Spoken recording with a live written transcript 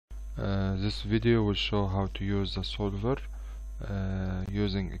This video will show how to use the solver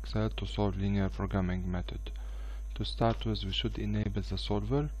using Excel to solve linear programming method. To start with, we should enable the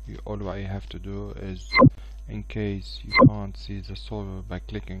solver. All what you have to do is, in case you can't see the solver by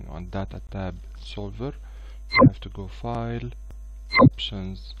clicking on Data tab, Solver, you have to go File,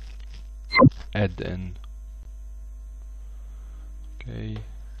 Options, Add-in, okay,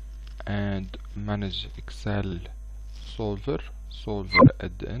 and Manage Excel Solver,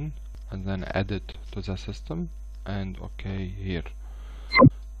 Add-in, and then add it to the system, and OK here,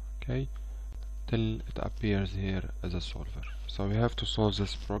 okay, till it appears here as a solver. So we have to solve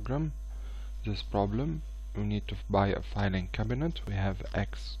this problem. We need to buy a filing cabinet. We have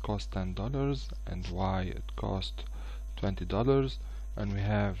X cost $10 and Y it cost $20, and we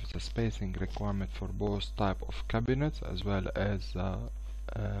have the spacing requirement for both type of cabinets as well as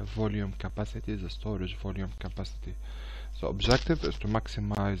volume capacity, the storage volume capacity. The objective is to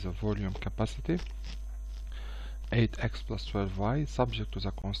maximize the volume capacity. 8x plus 12y subject to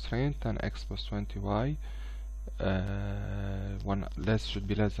the constraint 10x plus 20y should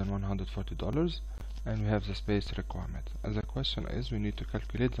be less than $140, and we have the space requirement. And the question is, we need to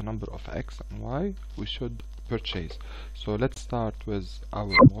calculate the number of x and y we should purchase. So let's start with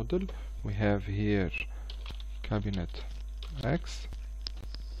our model. We have here cabinet x,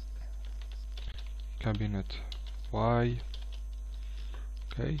 cabinet y,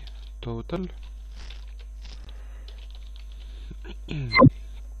 okay, total,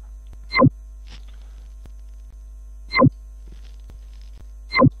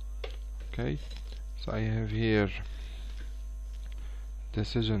 okay, so I have here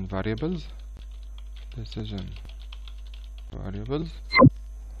decision variables, okay,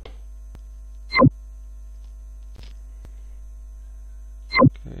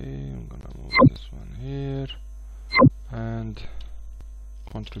 I'm gonna move this one here, and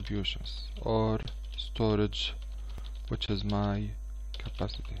contributions or storage, which is my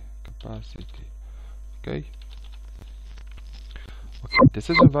capacity, okay.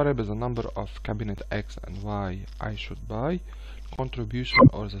 Decision variable is the number of cabinet X and Y I should buy. Contribution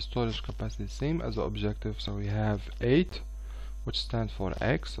or the storage capacity is same as the objective, so we have 8, which stands for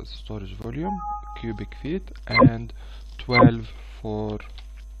X, so storage volume, cubic feet, and 12 for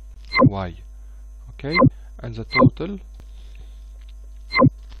Y, okay, and the total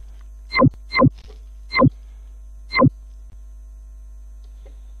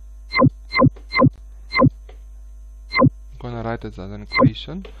gonna write it as an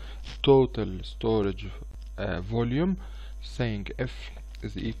equation. Total storage volume, saying F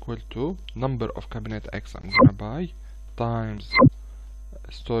is equal to number of cabinet X I'm gonna buy times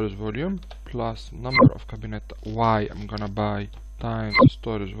storage volume plus number of cabinet Y I'm gonna buy times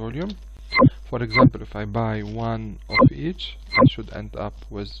storage volume. For example, if I buy one of each, I should end up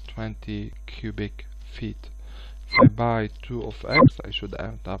with 20 cubic feet. If I buy 2 of X, I should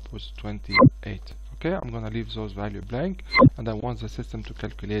end up with 28. Okay, I'm gonna leave those values blank, and I want the system to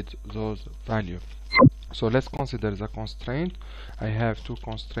calculate those values. So let's consider the constraint. I have two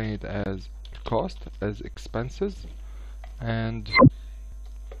constraints as cost, as expenses, and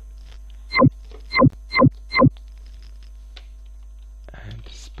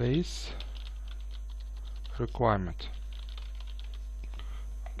space requirement.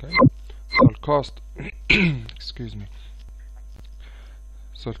 Okay, so cost excuse me.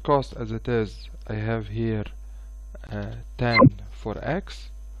 So cost as it is, I have here 10 for X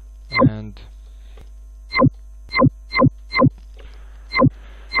and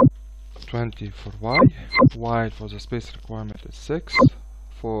 20 for Y, while for the space requirement is 6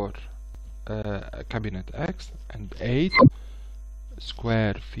 for cabinet X and 8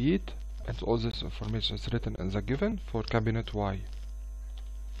 square feet, and all this information is written in the given for cabinet Y.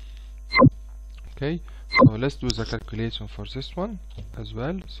 Okay, so let's do the calculation for this one as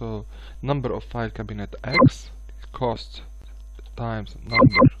well. So number of file cabinet X, cost times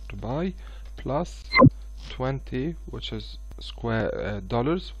number to buy, plus 20, which is square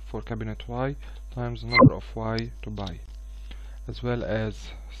dollars for cabinet Y, times number of Y to buy, as well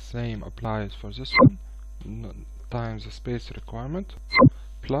as same applies for this one, times the space requirement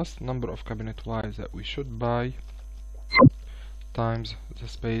plus number of cabinet Y that we should buy times the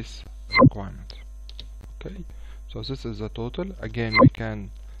space requirement. Okay, so this is the total. Again, we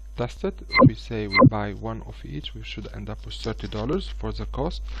can test it. If we say we buy one of each, we should end up with $30 for the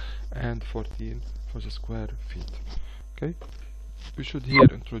cost and 14 for the square feet. Okay, we should here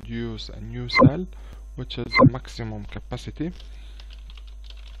introduce a new cell, which is the maximum capacities.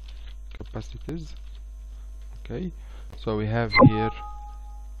 Okay, so we have here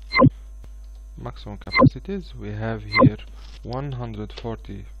maximum capacities. We have here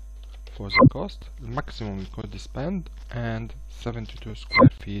 140 for the cost, the maximum we could spend, and 72 square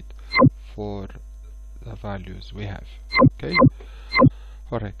feet for the values we have. Okay,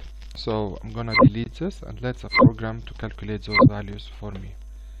 alright, so I'm gonna delete this and let the program to calculate those values for me.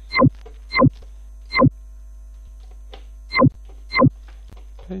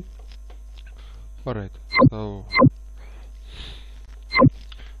 Okay, alright, so I'm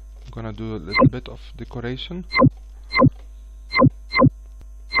gonna do a little bit of decoration.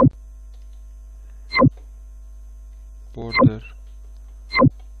 Border.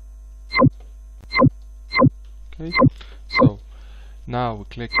 Okay, so now we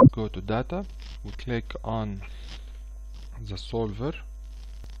click go to data, we click on the solver.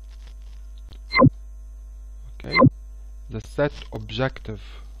 Okay, the set objective,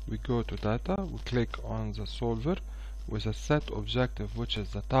 we go to data, we click on the solver with a set objective, which is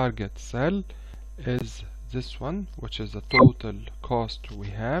the target cell is this one, which is the total cost we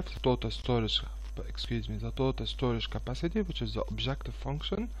have, the total storage, the total storage capacity, which is the objective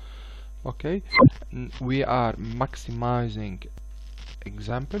function. Okay, we are maximizing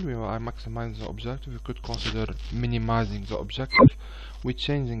example, we are maximizing the objective. We could consider minimizing the objective. We're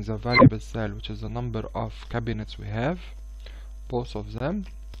changing the variable cell, which is the number of cabinets we have, both of them,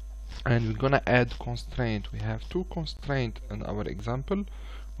 and we're gonna add constraint. We have two constraints in our example.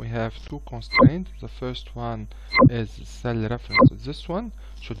 We have two constraints. The first one is cell reference. This one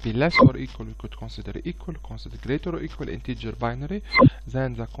should be less or equal. We could consider equal, consider greater or equal, integer, binary.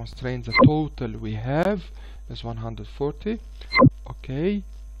 Then the constraint, the total we have is 140. Okay,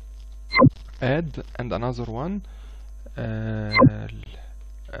 add, and another one,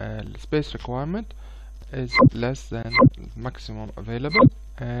 space requirement is less than maximum available,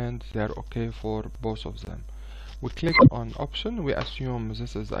 and they are okay for both of them. We click on option. We assume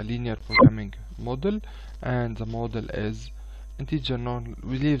this is a linear programming model, and the model is integer.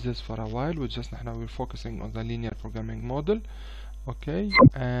 We leave this for a while. We're focusing on the linear programming model. Okay,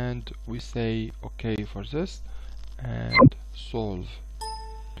 and we say okay for this and solve.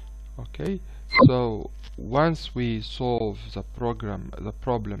 Okay, so once we solve the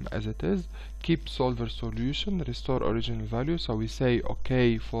problem as it is, keep solver solution, restore original value. So we say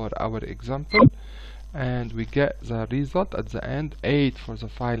okay for our example, and we get the result at the end, 8 for the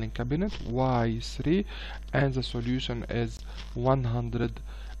filing cabinet, Y 3, and the solution is 100.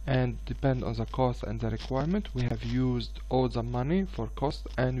 And depend on the cost and the requirement, we have used all the money for cost,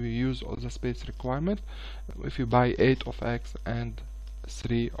 and we use all the space requirement if you buy 8 of X and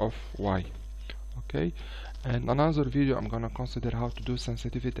 3 of Y. Okay, and another video I'm gonna consider how to do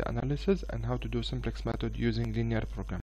sensitivity analysis and how to do simplex method using linear programming.